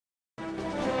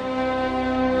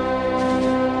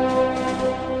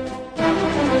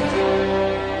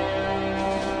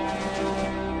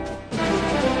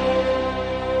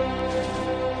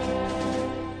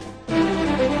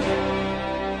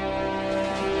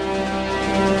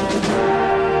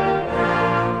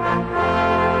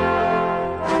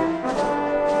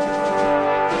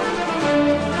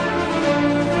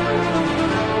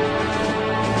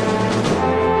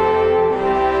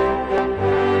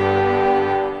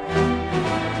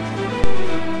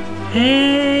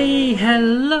Hey,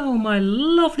 hello my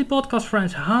lovely podcast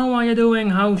friends. How are you doing?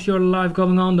 How's your life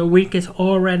going on? The week is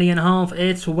already in half.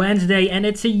 It's Wednesday and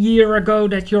it's a year ago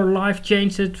that your life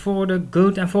changed it for the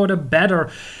good and for the better.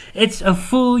 It's a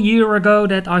full year ago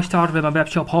that I started with my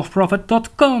webshop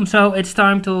hofprofit.com. So it's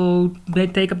time to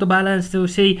take up the balance to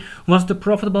see was the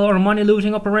profitable or money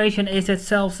losing operation, is it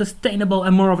self-sustainable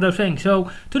and more of those things.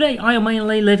 So today I am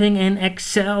mainly living in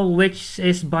Excel, which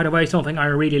is by the way something I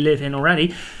really live in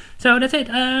already. So that's it.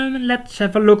 Let's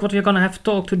have a look what we're gonna have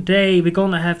talk today. We're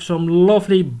gonna have some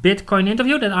lovely Bitcoin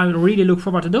interview that I really look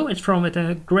forward to do. It's from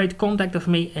a great contact of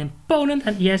me in Poland,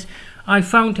 and yes, I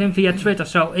found him via Twitter.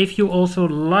 So if you also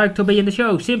like to be in the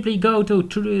show, simply go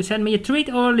to send me a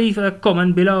tweet or leave a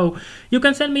comment below. You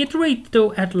can send me a tweet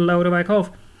to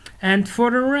 @Lodewijk. And for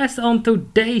the rest on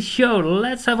today's show,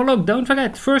 let's have a look. Don't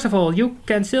forget, first of all, you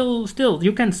can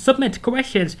you can submit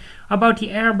questions about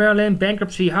the Air Berlin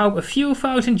bankruptcy, how a few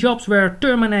thousand jobs were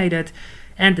terminated,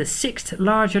 and the 6th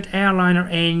largest airliner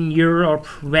in Europe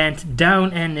went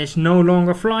down and is no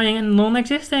longer flying and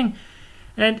non-existing.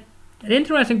 And the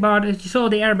interesting part is you saw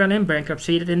the Air Berlin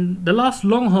bankruptcy, that in the last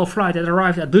long-haul flight that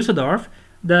arrived at Düsseldorf,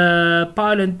 the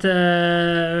pilot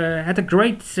had a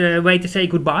great way to say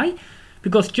goodbye.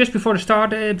 Because just before the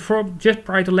start, just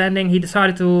prior to landing, he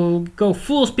decided to go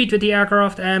full speed with the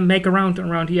aircraft and make a round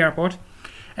around the airport.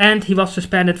 And he was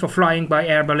suspended for flying by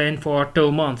Air Berlin for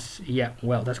 2 months. Yeah,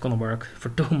 well, that's gonna work. For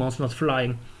 2 months not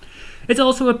flying. It's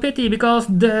also a pity because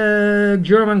the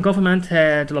German government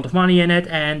had a lot of money in it,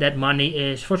 and that money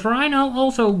is for right now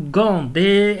also gone.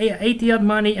 The Etihad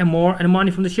money and more, and the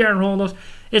money from the shareholders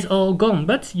is all gone.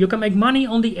 But you can make money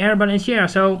on the Air Berlin share.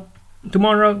 So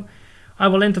tomorrow I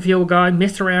will interview a guy,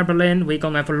 Mr. Air Berlin. We're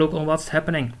gonna have a look on what's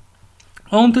happening.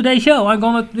 On today's show, we're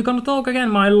gonna talk again.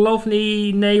 My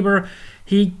lovely neighbor,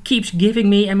 he keeps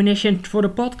giving me ammunition for the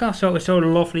podcast, so it's so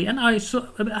lovely. And I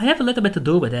have a little bit to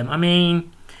do with him. I mean,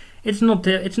 it's not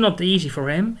easy for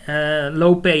him.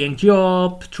 Low-paying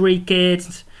job, 3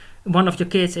 kids. One of your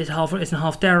kids is half a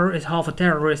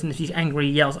terrorist, and if he's angry,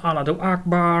 he yells Allahu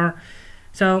Akbar.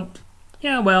 So,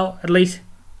 yeah, well, at least.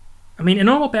 I mean, a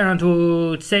normal parent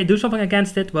would say do something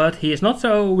against it, but he is not,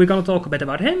 so we're going to talk a bit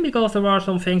about him, because there are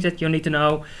some things that you need to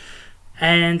know.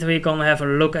 And we're going to have a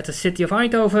look at the city of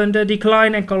Eindhoven, the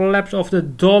decline and collapse of the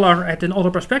dollar at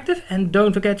another perspective. And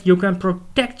don't forget, you can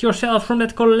protect yourself from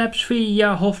that collapse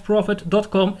via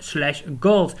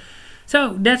hofprofit.com/gold.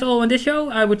 So that's all in this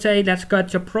show. I would say let's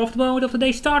get your profit mode of the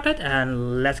day started,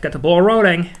 and let's get the ball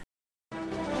rolling.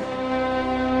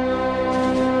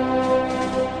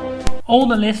 All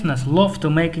the listeners love to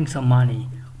making some money,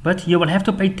 but you will have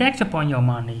to pay tax upon your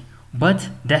money. But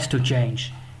that's to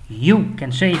change. You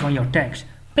can save on your tax.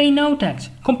 Pay no tax,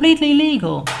 completely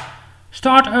legal.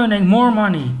 Start earning more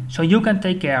money so you can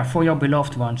take care for your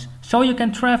beloved ones. So you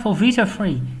can travel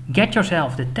visa-free. Get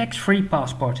yourself the tax-free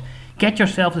passport. Get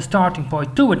yourself the starting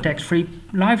point to a tax-free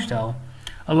lifestyle.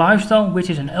 A lifestyle which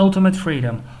is an ultimate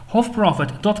freedom.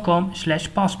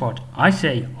 hofprofit.com/passport. I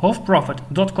say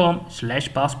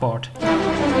hofprofit.com/passport.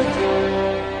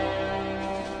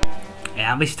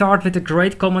 Yeah, we start with a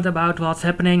great comment about what's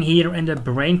happening here in the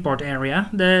Brainport area.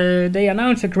 They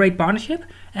announced a great partnership,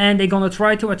 and they're gonna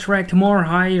try to attract more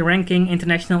high-ranking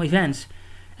international events.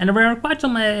 And there were quite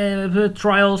some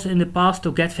trials in the past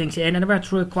to get things in, and there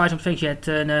were quite some things. You had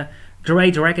a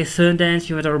great reggae Sundance,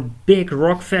 you had a big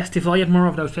rock festival, you had more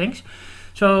of those things.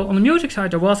 So on the music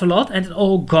side there was a lot, and it's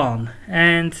all gone.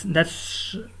 And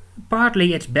that's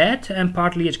partly it's bad and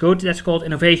partly it's good. That's called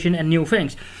innovation and new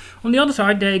things. On the other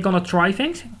side, they're gonna try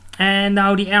things, and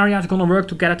now the area is gonna work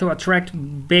together to attract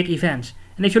big events.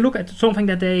 And if you look at something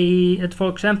that for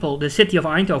example, the city of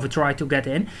Eindhoven tried to get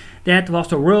in, that was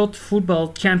the World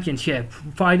Football Championship,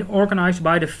 organized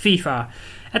by the FIFA.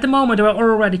 At the moment, there were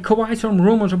already quite some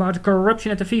rumors about the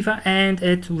corruption at the FIFA, and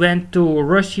it went to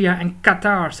Russia and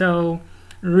Qatar, so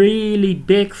really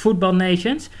big football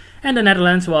nations, and the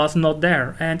Netherlands was not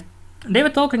there. And they were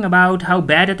talking about how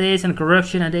bad it is and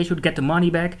corruption, and they should get the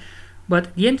money back.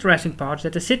 But the interesting part is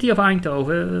that the city of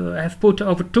Eindhoven have put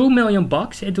over 2 million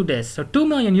bucks into this. So 2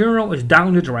 million euro is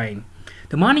down the drain.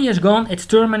 The money is gone, it's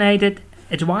terminated,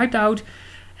 it's wiped out,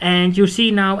 and you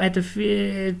see now at the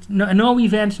no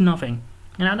events, nothing.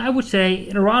 And I would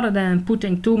say, rather than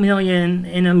putting 2 million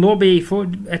in a lobby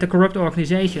at a corrupt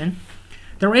organization,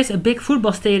 there is a big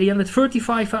football stadium with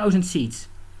 35,000 seats.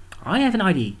 I have an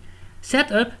idea.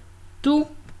 Set up 2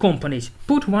 companies.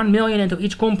 Put 1 million into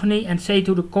each company and say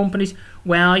to the companies,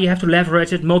 well, you have to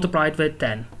leverage it, multiply it with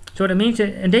 10. So that means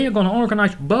and they are going to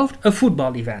organize both a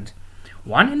football event.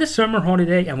 One in the summer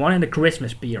holiday and one in the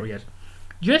Christmas period.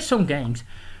 Just some games.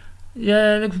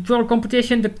 For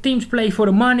competition, the teams play for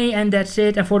the money and that's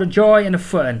it, and for the joy and the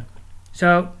fun.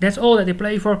 So that's all that they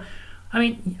play for. I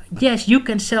mean, yes, you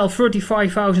can sell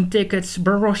 35,000 tickets,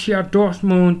 Borussia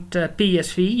Dortmund,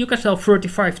 PSV. You can sell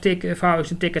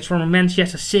 35,000 tickets from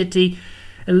Manchester City,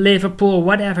 Liverpool,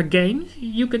 whatever game.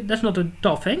 That's not a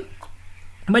tough thing.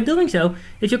 By doing so,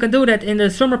 if you can do that in the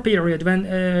summer period when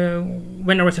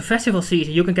there is a festival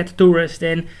season, you can get tourists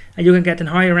in and you can get a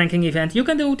higher ranking event. You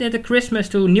can do it at the Christmas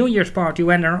to New Year's party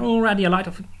when there are already a lot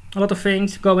of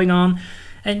things going on.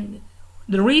 And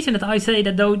the reason that I say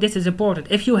that though this is important,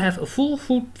 if you have a full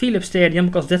Philips Stadium,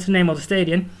 because that's the name of the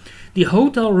stadium, the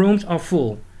hotel rooms are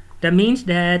full. That means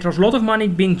that there's a lot of money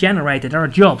being generated, there are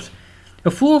jobs.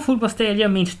 A full football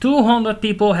stadium means 200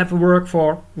 people have work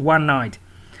for one night.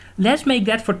 Let's make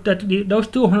that those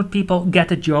 200 people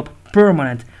get a job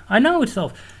permanent. I know it's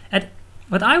tough. And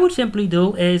what I would simply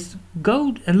do is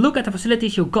go and look at the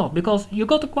facilities you got, because you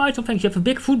got quite some things. You have a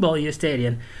big football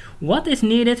stadium. What is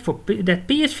needed for that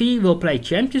PSV will play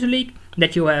Champions League?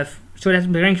 So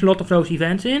that brings a lot of those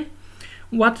events in.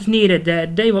 What is needed?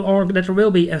 That there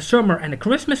will be a summer and a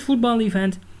Christmas football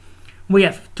event. We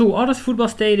have 2 other football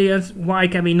stadiums. Why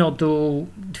can we not do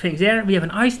things there? We have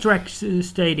an ice track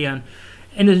stadium.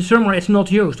 In the summer it's not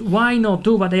used. Why not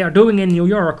do what they are doing in New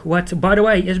York? What, by the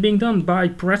way, is being done by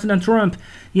President Trump.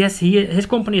 Yes, his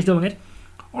company is doing it.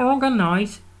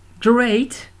 Organize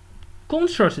great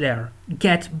concerts there.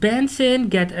 Get bands in,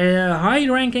 get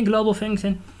high-ranking global things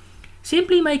in.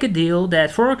 Simply make a deal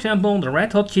that, for example, the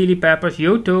Red Hot Chili Peppers,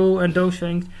 U2 and those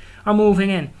things are moving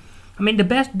in. I mean, the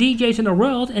best DJs in the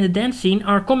world in the dance scene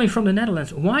are coming from the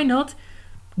Netherlands. Why not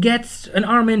get an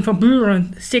Armin van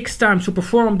Buuren 6 times to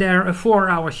perform there a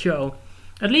 4-hour show?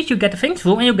 At least you get the things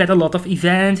full and you get a lot of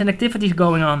events and activities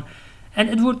going on. And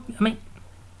it would, I mean,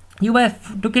 you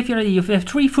have, to give you an idea, you have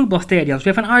 3 football stadiums. We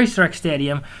have an ice track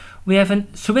stadium. We have a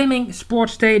swimming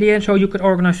sports stadium, so you could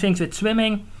organize things with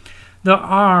swimming. There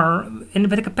are,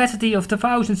 with a capacity of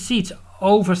 1,000 seats,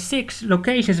 over 6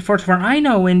 locations, as far as I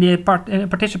know, in the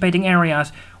participating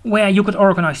areas where you could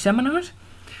organize seminars.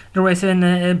 There is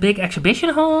a big exhibition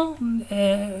hall,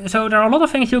 so there are a lot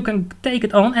of things you can take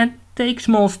it on and take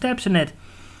small steps in it.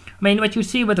 I mean, what you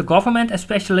see with the government,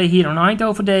 especially here in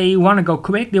Eindhoven, they want to go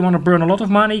quick, they want to burn a lot of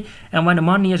money, and when the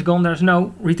money is gone, there's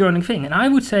no returning thing. And I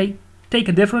would say, take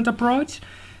a different approach,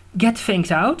 get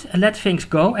things out, and let things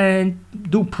go, and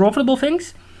do profitable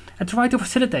things, and try to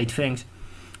facilitate things.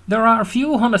 There are a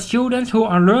few hundred students who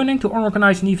are learning to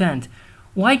organize an event.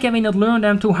 Why can we not learn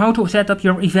them to how to set up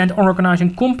your event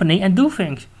organizing company and do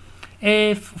things?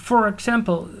 If, for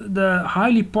example, the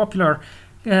highly popular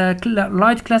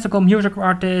light classical music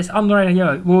artist André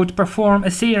Rieu would perform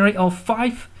a series of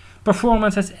 5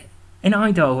 performances in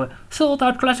Eindhoven, sold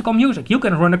out classical music, you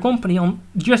can run a company on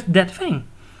just that thing.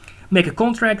 Make a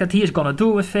contract that he is gonna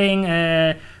do a thing,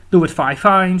 do it 5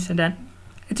 times, and then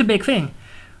it's a big thing.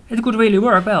 It could really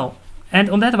work well. And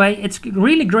on that way, it's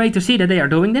really great to see that they are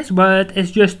doing this, but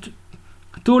it's just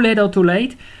too little too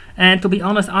late. And to be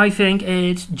honest, I think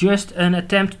it's just an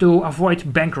attempt to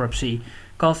avoid bankruptcy.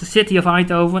 Because the city of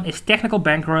Eindhoven is technical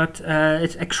bankrupt.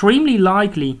 It's extremely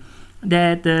likely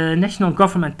that the national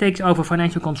government takes over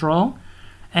financial control.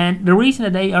 And the reason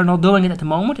that they are not doing it at the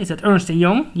moment is that Ernst &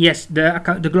 Young, yes,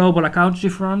 the global accountancy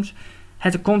firms,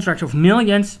 has a contract of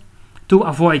millions to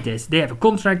avoid this. They have a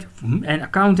contract and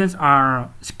accountants are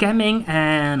scamming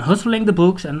and hustling the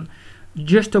books, and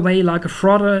just a way like a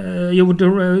fraud, you would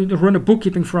run a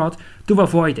bookkeeping fraud to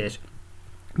avoid this.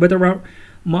 But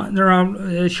there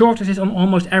are shortages on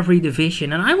almost every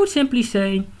division, and I would simply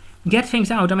say get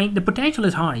things out. I mean, the potential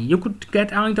is high. You could get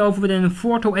Eindhoven within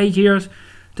 4 to 8 years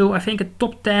to, I think, a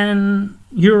top 10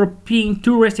 European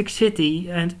touristic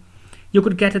city, and you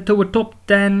could get it to a top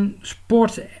 10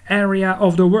 sports area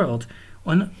of the world.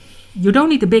 And you don't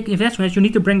need the big investments, you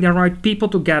need to bring the right people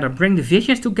together, bring the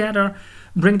visions together,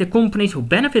 bring the companies who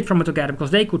benefit from it together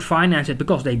because they could finance it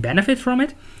because they benefit from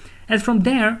it. And from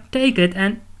there, take it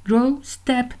and go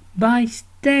step by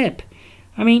step.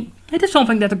 I mean, it is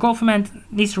something that the government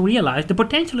needs to realize. The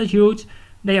potential is huge.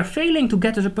 They are failing to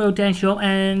get to the potential,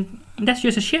 and that's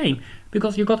just a shame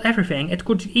because you got everything. It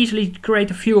could easily create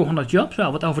a few hundred jobs,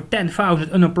 well, with over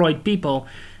 10,000 unemployed people.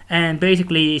 And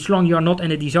basically, as long as you're not in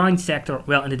the design sector,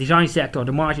 well, in the design sector,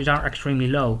 the margins are extremely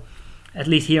low, at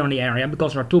least here in the area,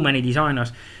 because there are too many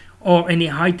designers. Or in the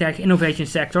high-tech innovation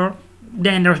sector,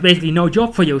 then there's basically no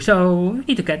job for you. So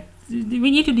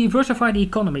we need to diversify the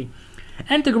economy.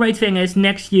 And the great thing is,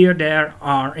 next year there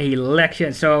are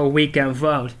elections, so we can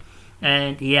vote.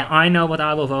 And yeah, I know what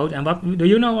I will vote. And what do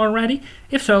you know already?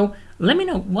 If so, Let me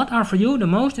know what are for you the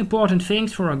most important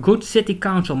things for a good city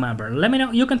council member. Let me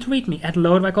know. You can tweet me at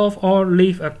Lodewijkhof or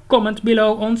leave a comment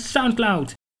below on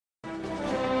SoundCloud.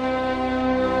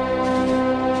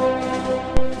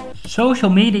 Social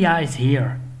media is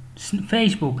here.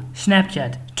 Facebook,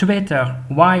 Snapchat, Twitter,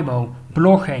 Weibo,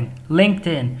 blogging,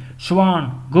 LinkedIn,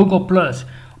 Swan, Google+.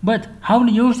 But how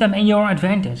to use them in your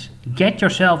advantage? Get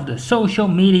yourself the social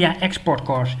media export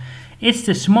course. It's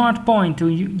the smart point to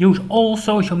use all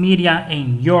social media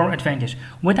in your advantage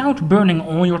without burning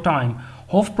all your time.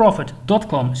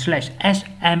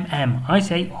 Hofprofit.com/SMM. I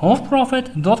say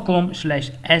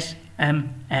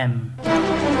Hofprofit.com/SMM.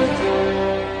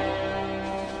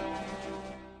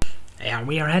 Yeah,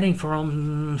 we are heading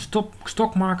from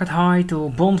stock market high to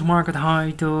bond market high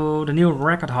to the new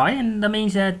record high, and that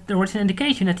means that there is an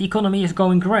indication that the economy is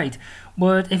going great.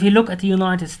 But if you look at the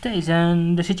United States,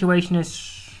 and the situation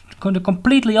is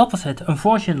completely opposite,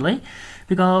 unfortunately,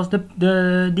 because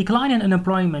the decline in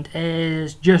unemployment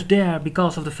is just there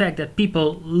because of the fact that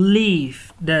people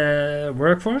leave the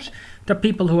workforce. The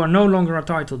people who are no longer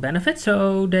entitled to benefits,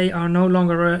 so they are no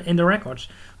longer in the records.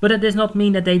 But that does not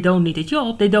mean that they don't need a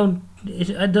job. It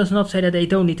does not say that they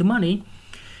don't need the money.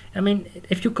 I mean,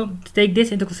 if you take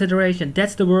this into consideration,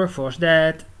 that's the workforce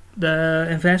that the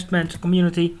investment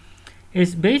community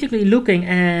is basically looking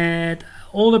at.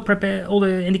 All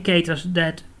the indicators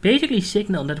that basically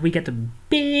signal that we get a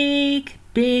big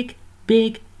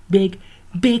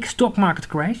stock market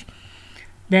crash,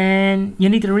 then you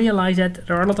need to realize that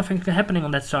there are a lot of things happening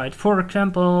on that side. For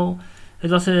example,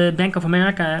 it was a Bank of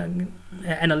America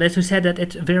analyst who said that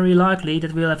it's very likely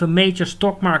that we'll have a major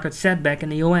stock market setback in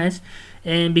the US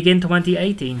in begin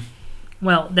 2018.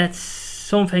 Well, that's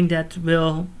something that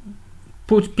will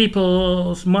put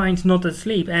people's minds not to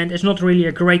sleep, and it's not really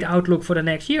a great outlook for the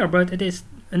next year, but it is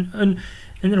a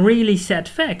really sad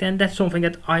fact, and that's something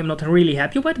that I'm not really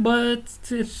happy with, but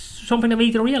it's something that we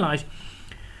need to realize.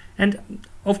 And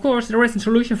of course there is a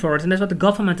solution for it, and that's what the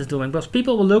government is doing, because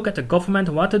people will look at the government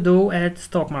what to do at the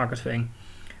stock market thing.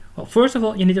 Well, first of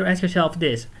all, you need to ask yourself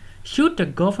this: should the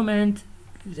government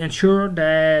ensure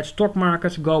that stock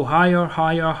markets go higher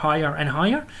and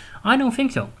higher? I don't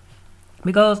think so.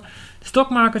 Because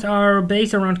stock markets are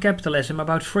based around capitalism,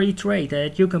 about free trade,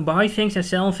 that you can buy things and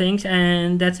sell things,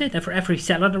 and that's it. And for every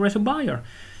seller there is a buyer.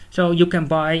 So you can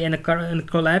buy in a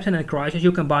collapse and in a crisis,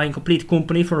 you can buy a complete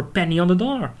company for a penny on the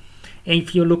dollar. And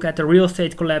if you look at the real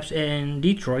estate collapse in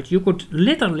Detroit, you could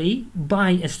literally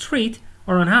buy a street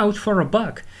or a house for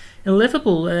 $1. In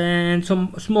Liverpool and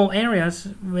some small areas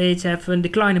which have a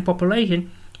decline in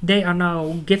population, they are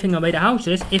now giving away the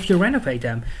houses if you renovate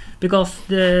them, because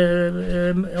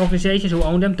the organizations who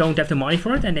own them don't have the money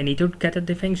for it, and they need to get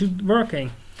the things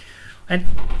working. And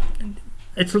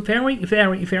it's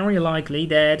very likely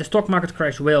that the stock market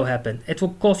crash will happen. It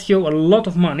will cost you a lot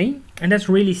of money, and that's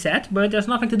really sad, but there's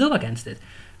nothing to do against it,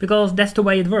 because that's the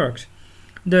way it works.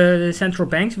 The central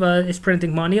banks is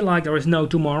printing money like there is no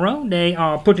tomorrow. They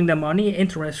are putting their money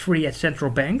interest free at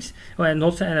central banks,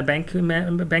 not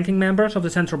banking members of the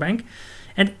central bank,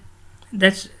 and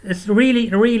it's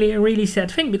really sad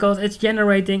thing, because it's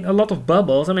generating a lot of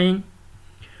bubbles. I mean,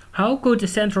 how could the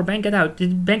central bank get out? The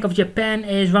Bank of Japan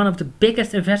is one of the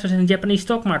biggest investors in the Japanese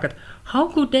stock market. How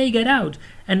could they get out?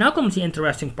 And now comes the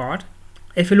interesting part.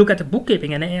 If you look at the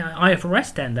bookkeeping and IFRS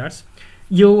standards,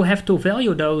 you have to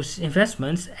value those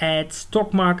investments at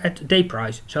stock market at day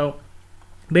price. So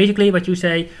basically what you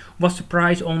say, what's the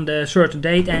price on the certain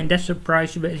date, and that's the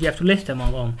price you have to list them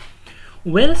all on.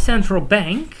 Will a central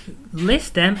bank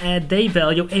list them at day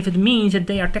value if it means that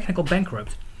they are technical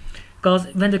bankrupt? Because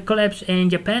when the collapse in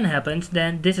Japan happens,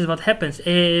 then this is what happens.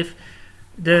 If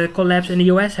the collapse in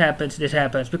the US happens, this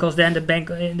happens, because then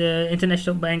the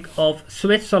International Bank of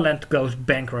Switzerland goes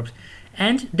bankrupt.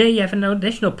 And they have an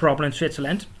additional problem in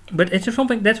Switzerland, but it's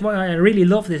something, that's why I really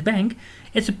love this bank.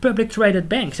 It's a public traded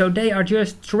bank, so they are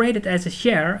just traded as a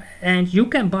share, and you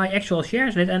can buy actual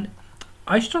shares in it. And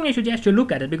I strongly suggest you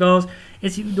look at it, because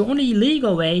it's the only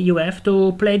legal way you have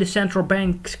to play the central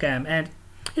bank scam, and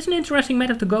it's an interesting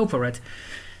method to go for it.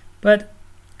 But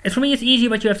for me, it's easy.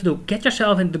 What you have to do: get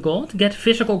yourself into gold, get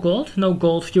physical gold, no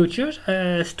gold futures,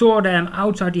 store them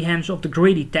outside the hands of the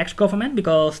greedy tax government,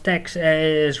 because tax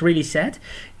is really sad.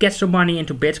 Get some money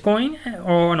into Bitcoin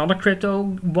or another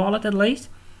crypto wallet at least,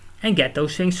 and get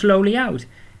those things slowly out.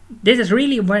 This is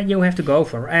really what you have to go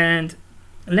for. And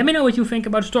let me know what you think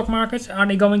about stock markets. Are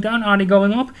they going down? Are they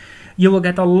going up? You will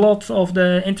get a lot of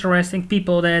the interesting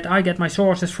people that I get my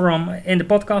sources from in the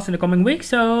podcast in the coming weeks,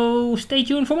 so stay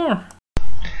tuned for more.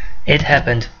 It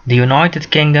happened. The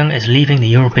United Kingdom is leaving the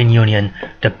European Union.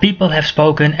 The people have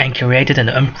spoken and created an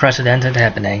unprecedented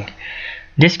happening.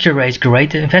 This creates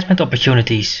great investment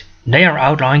opportunities. They are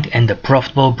outlined in the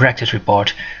Profitable Brexit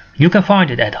report. You can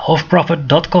find it at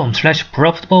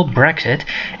hofprofit.com/profitablebrexit,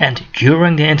 and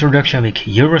during the introduction week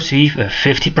you receive a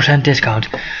 50% discount.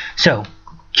 So,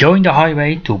 join the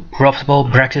highway to profitable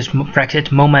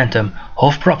Brexit momentum.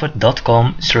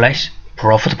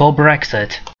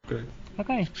 hofprofit.com/profitablebrexit.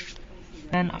 Okay,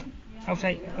 and I would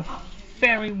say a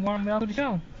very warm welcome to the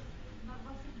show.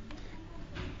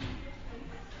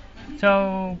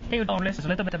 So, can you tell our listeners a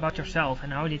little bit about yourself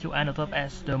and how did you end up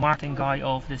as the marketing guy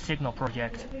of the Signal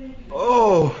project?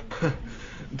 Oh,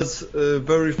 that's a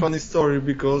very funny story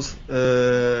because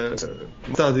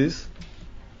studies.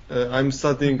 I'm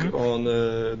studying on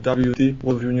WT,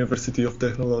 Wolf University of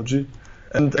Technology,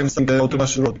 and I'm studying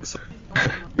automation robotics.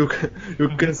 You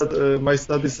can say my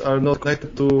studies are not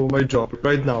connected to my job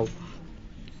right now.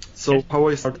 So how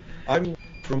I start? I'm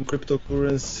from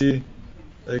cryptocurrency,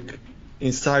 like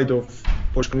inside of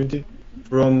Polish community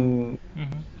from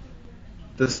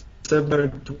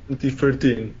December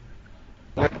 2013.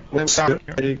 When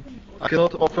I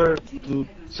cannot offer to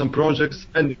some projects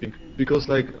anything because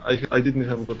like I didn't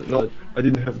have knowledge, I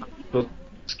didn't have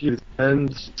skills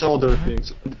and some other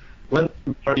things. When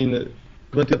we are in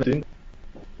 2013,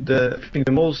 I think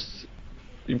the most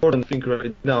important thing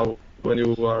right now when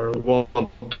you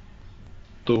want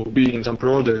to be in some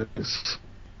products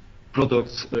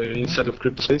inside of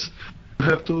crypto space, you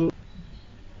have to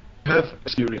have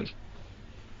experience,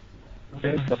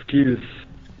 okay, have skills,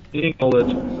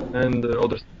 knowledge, and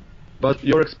others. But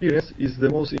your experience is the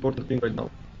most important thing right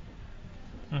now.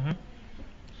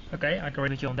 Okay, I agree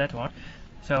with you on that one.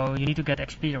 So you need to get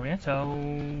experience. So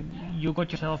you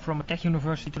got yourself from a tech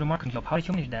university to the marketing job. How did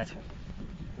you manage that?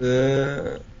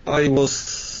 I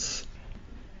was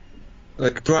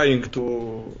like trying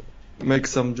to make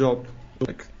some job,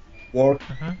 like work,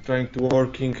 trying to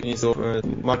working in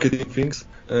some marketing things,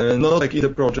 not like in the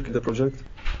project,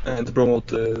 and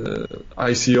promote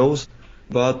ICOs,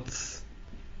 but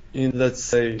in let's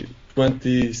say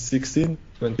 2016,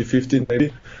 2015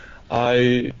 maybe,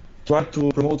 I tried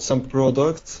to promote some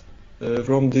products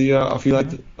from the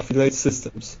affiliate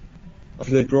systems,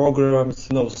 affiliate programs,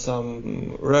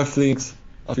 some ref links,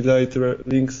 affiliate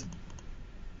links,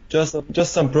 just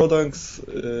some products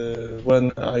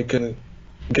when I can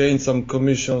gain some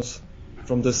commissions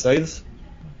from the sales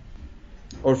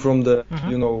or from the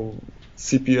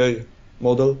CPA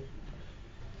model.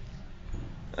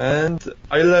 And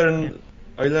I learned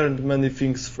many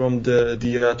things from the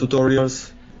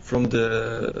tutorials, from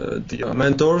the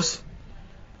mentors,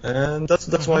 and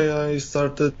that's why I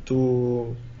started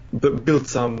to build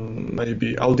some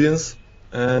maybe audience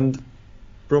and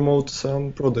promote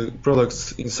some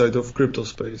products inside of crypto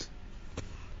space.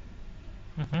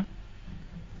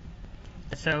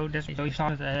 So you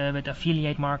started with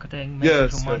affiliate marketing, making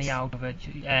some money out of it,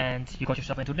 and you got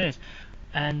yourself into this.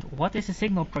 And what is the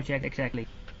Signal project exactly?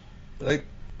 Like,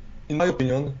 in my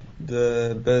opinion,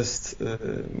 the best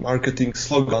marketing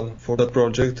slogan for that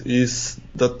project is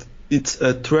that it's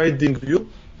a trading view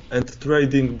and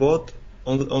trading bot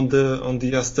on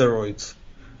the asteroids,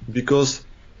 because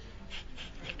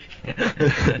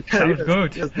sounds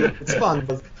good. Yes, it's fun,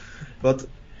 but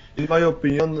in my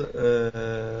opinion,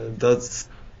 that's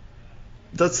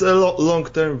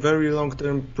a very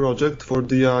long-term project for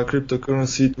the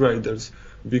cryptocurrency traders,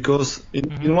 because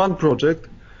in one project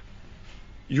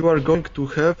you are going to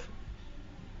have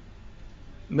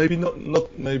maybe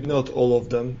not all of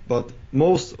them, but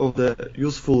most of the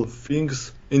useful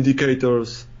things,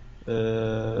 indicators,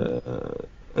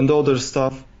 and other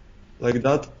stuff like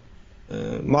that.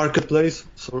 Marketplace,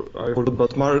 so I forgot,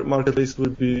 but marketplace will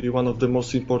be one of the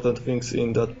most important things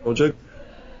in that project.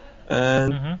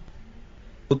 And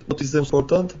what is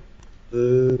important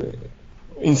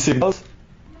in Signals?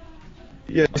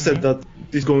 Yeah, I said that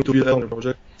this is going to be a long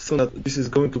project, so that this is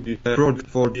going to be a project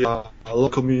for the local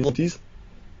communities.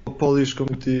 The Polish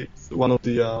community is one of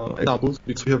the examples,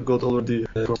 because we have got already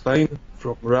from Spain,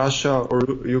 from Russia or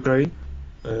Ukraine,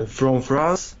 from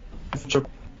France,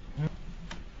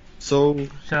 So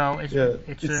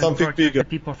it's something bigger.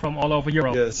 People from all over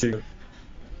Europe. Yes.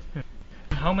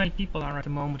 How many people are at the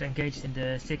moment engaged in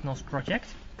the Signals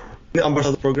project? The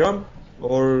ambassador program,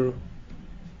 or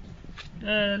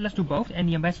let's do both, in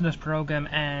the ambassadors program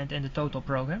and in the total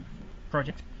project.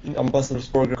 In ambassadors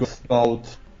program,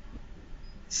 about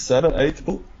 7-8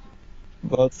 people,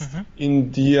 but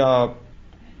in the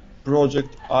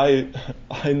project I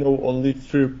know only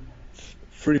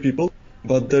three people.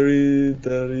 But there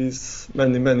is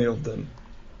many of them.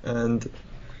 and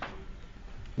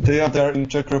they are there in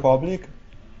Czech Republic.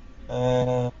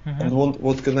 And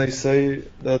what can I say?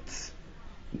 That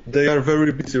they are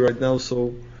very busy right now,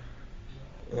 so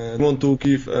we want to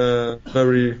give a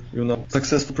very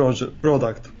successful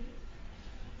product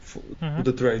to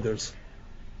the traders.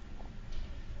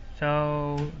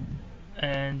 So,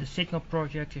 and the Signal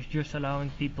project is just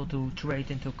allowing people to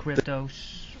trade into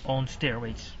cryptos on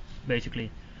steroids,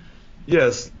 basically.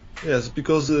 Yes,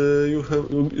 because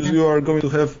you are going to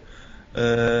have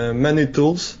many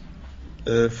tools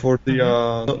for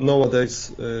the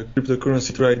nowadays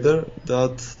cryptocurrency trader,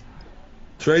 that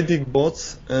trading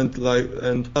bots and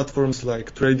platforms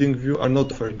like TradingView are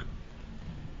not offering.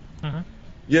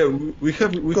 Yeah, we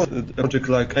got a project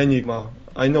like Enigma.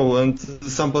 I know, and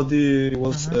somebody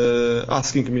was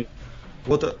asking me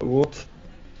what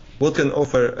can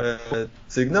offer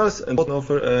Signals and what can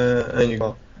offer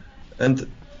Enigma. And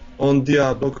on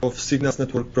the blog of Signals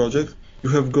Network project, you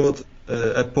have got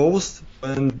a post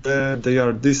and there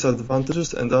are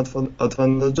disadvantages and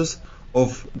advantages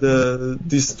of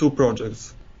these two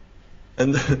projects.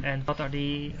 And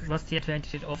what's the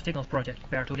advantage of Signals project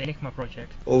compared to the Enigma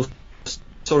project? Oh,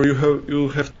 sorry, you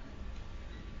have.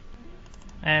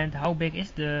 And how big is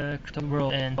the crypto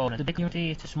world in Poland? The big community?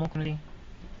 It's a small community?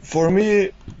 For me,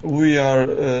 we are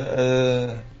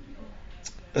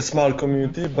a small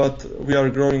community, but we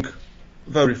are growing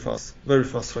very fast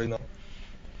right now.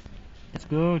 That's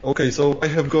good. Okay, so I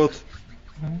have got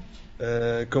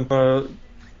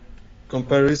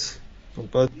comparison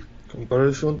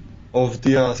of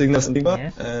the Signals Enigma,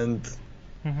 yes. And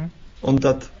on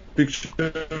that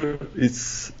picture,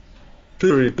 it's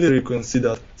clearly you can see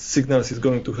that Signals is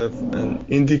going to have an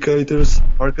indicators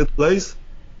marketplace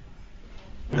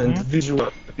and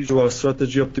visual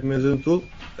strategy optimization tool,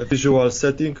 a visual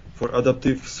setting for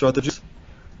adaptive strategies.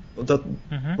 That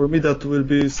for me that will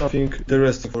be something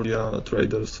interesting for the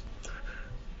traders.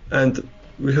 And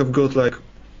we have got like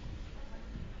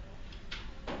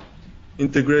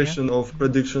integration of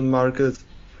prediction market.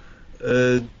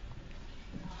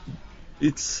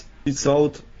 It's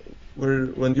out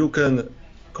when you can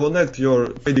connect your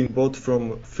trading bot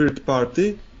from third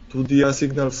party to the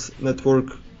Signals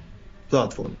network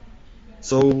platform.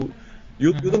 So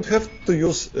you don't have to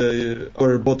use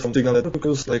our bot from Signal Network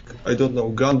because, like, I don't know,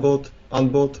 Gunbot,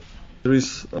 Unbot,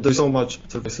 there's so much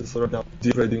services right now,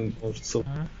 the trading bot. So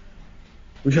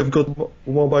we have got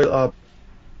mobile app,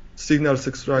 Signals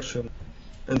extraction,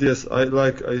 and yes,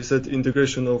 I said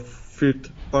integration of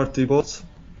third-party bots,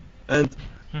 and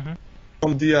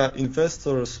from the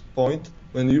investor's point,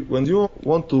 when you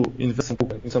want to invest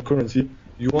in some currency,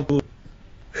 you want to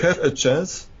have a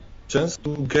chance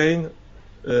to gain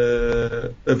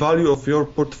a value of your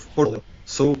portfolio.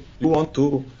 So you want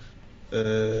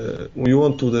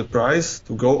the price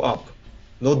to go up,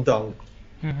 not down.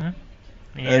 Yeah,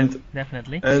 and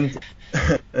definitely. And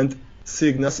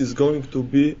Signals is going to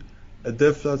be a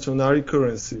deflationary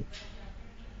currency.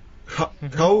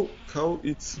 How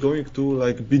it's going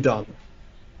to be done?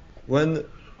 When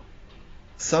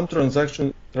some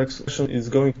transaction is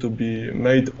going to be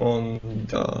made on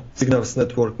the Signals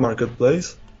network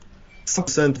marketplace, some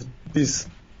percent of these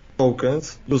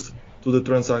tokens used to the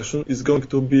transaction is going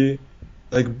to be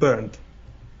burned.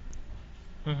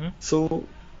 So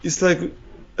it's like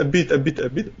a bit,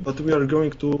 but we are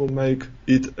going to make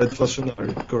it a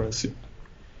deflationary currency.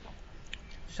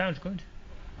 Sounds good.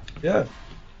 Yeah.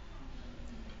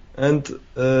 And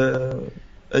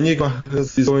Enigma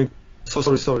is going.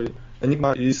 Sorry.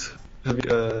 Enigma is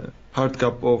having a hard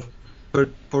cap of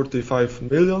 45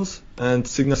 millions, and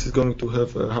Signals is going to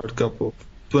have a hard cap of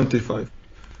 25.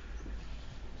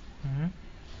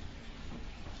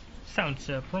 Sounds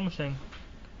promising.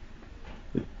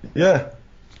 Yeah.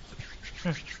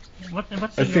 What's I in your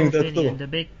think that opinion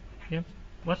too.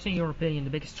 What's in your opinion the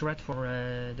biggest threat for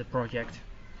the project?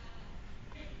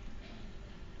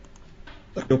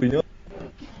 Your opinion?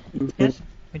 Yes.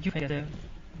 What do you think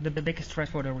the biggest threat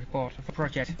for the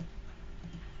project?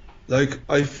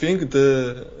 I think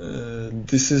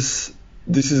this is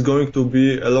going to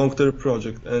be a long-term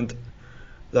project, and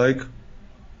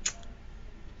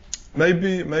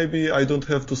maybe I don't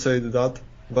have to say that,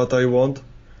 but I want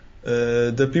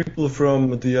the people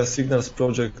from the Signals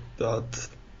project that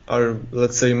are,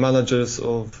 let's say, managers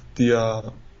of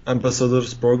the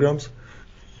ambassadors programs.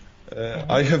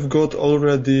 I have got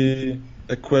already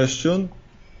a question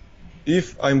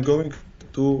if I'm going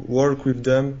to work with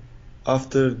them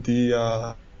after the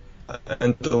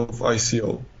end of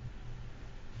ICO.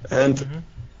 And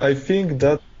I think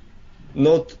that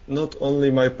not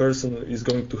only my person is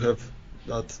going to have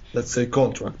that, let's say,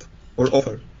 contract or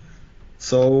offer.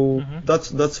 So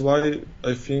that's why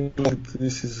I think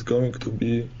this is going to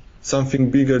be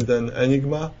something bigger than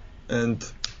Enigma and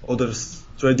other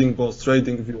trading bots,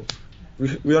 trading view.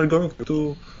 We are going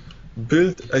to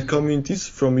build a communities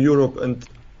from Europe and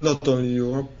not only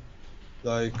Europe,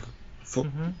 like for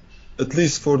at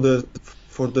least for the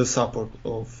support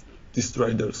of these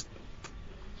traders.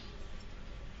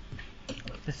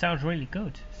 That sounds really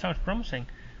good. Sounds promising.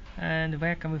 And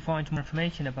where can we find more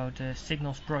information about the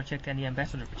Signals project and the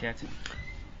Ambassador project?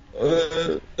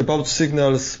 About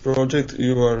Signals project,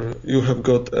 you have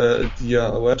got the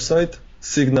website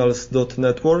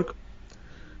signals.network.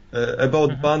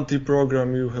 About Bounty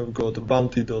program, you have got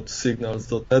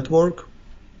bounty.signals.network.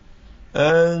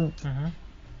 And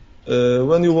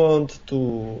when you want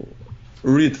to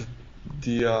read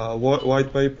the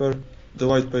white paper, the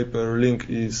white paper link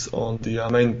is on the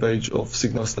main page of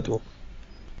Signals Network.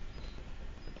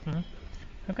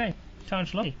 Okay,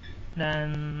 sounds lovely.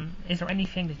 Then, is there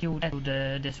anything that you would add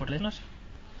to this for the listeners?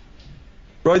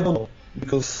 Right now,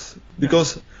 because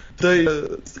they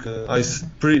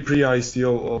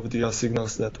pre-ICO of the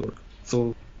Signals Network,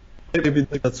 so maybe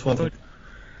that's one thing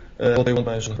what I want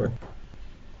to mention. Right.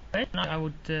 Okay, now I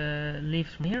would leave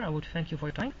from here. I would thank you for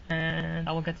your time, and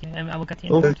I will get the invite.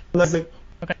 Okay, nice day.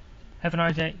 Okay, have a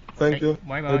nice day. Thank you.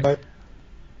 Bye bye.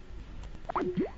 Bye.